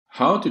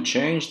How to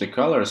change the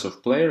colors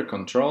of player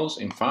controls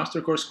in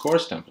FasterCourse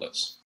course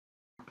templates.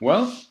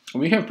 Well,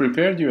 we have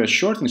prepared you a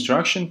short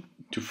instruction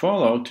to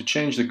follow to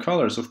change the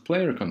colors of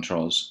player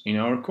controls in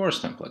our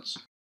course templates.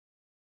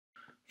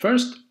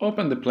 First,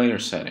 open the player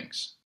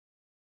settings.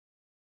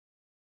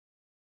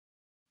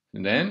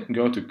 Then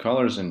go to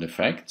Colors and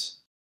Effects.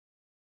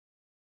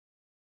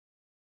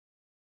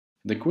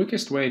 The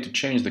quickest way to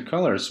change the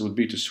colors would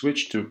be to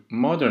switch to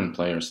Modern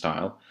Player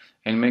Style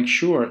and make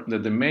sure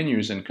that the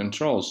menus and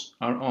controls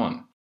are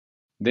on.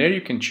 There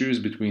you can choose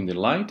between the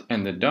light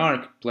and the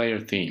dark player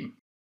theme.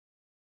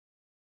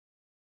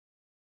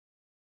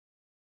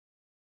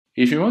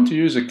 If you want to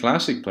use a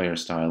classic player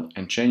style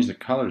and change the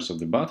colors of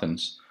the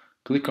buttons,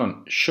 click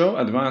on Show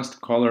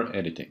Advanced Color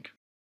Editing.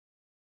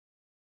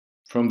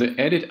 From the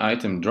Edit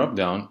item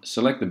drop-down,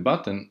 select the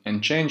button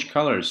and change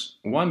colors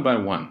one by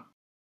one.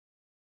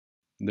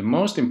 The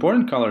most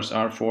important colors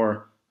are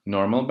for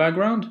Normal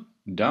Background,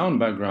 Down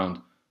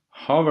Background,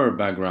 Hover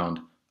Background,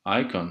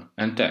 Icon,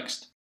 and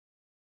Text.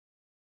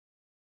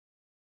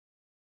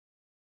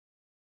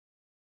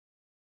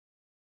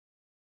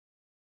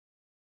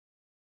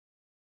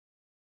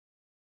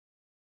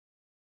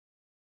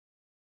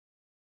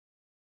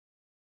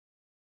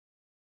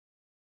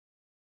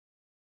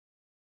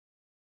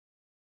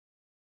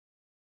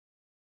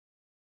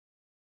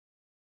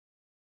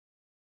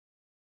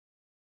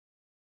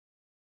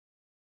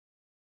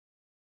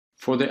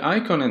 For the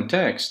icon and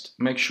text,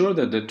 make sure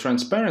that the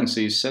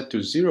transparency is set to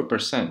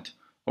 0%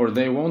 or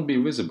they won't be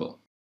visible.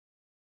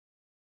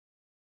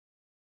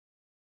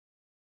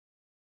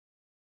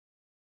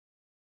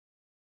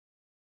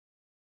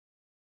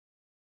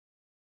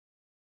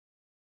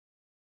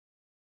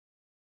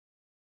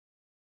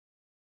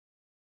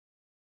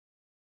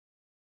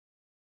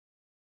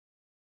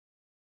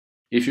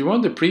 If you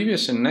want the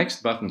previous and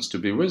next buttons to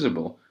be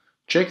visible,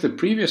 check the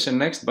previous and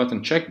next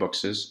button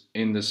checkboxes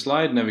in the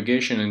Slide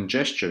Navigation and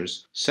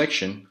Gestures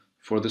section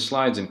for the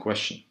slides in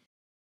question.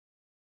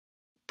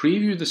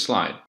 Preview the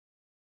slide.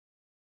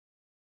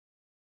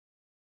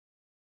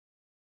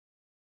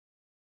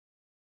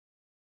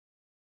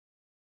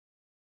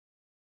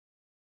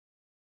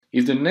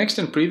 If the next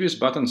and previous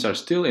buttons are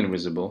still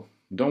invisible,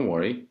 don't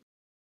worry.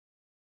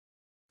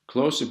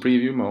 Close the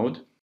preview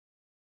mode.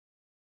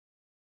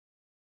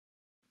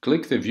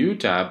 Click the View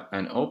tab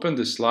and open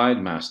the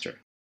Slide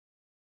Master.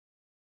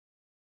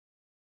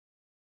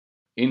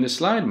 In the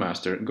Slide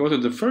Master, go to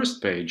the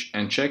first page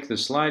and check the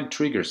Slide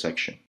Trigger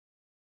section.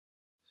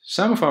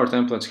 Some of our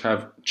templates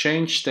have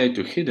Change State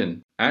to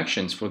Hidden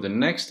actions for the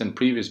next and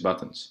previous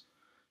buttons.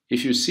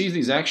 If you see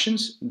these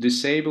actions,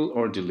 disable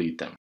or delete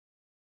them.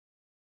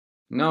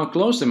 Now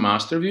close the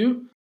Master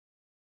View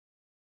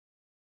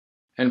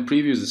and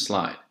preview the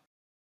slide.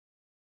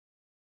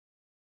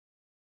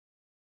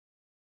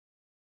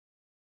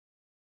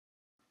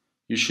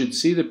 You should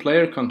see the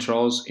player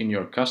controls in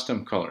your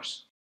custom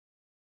colors.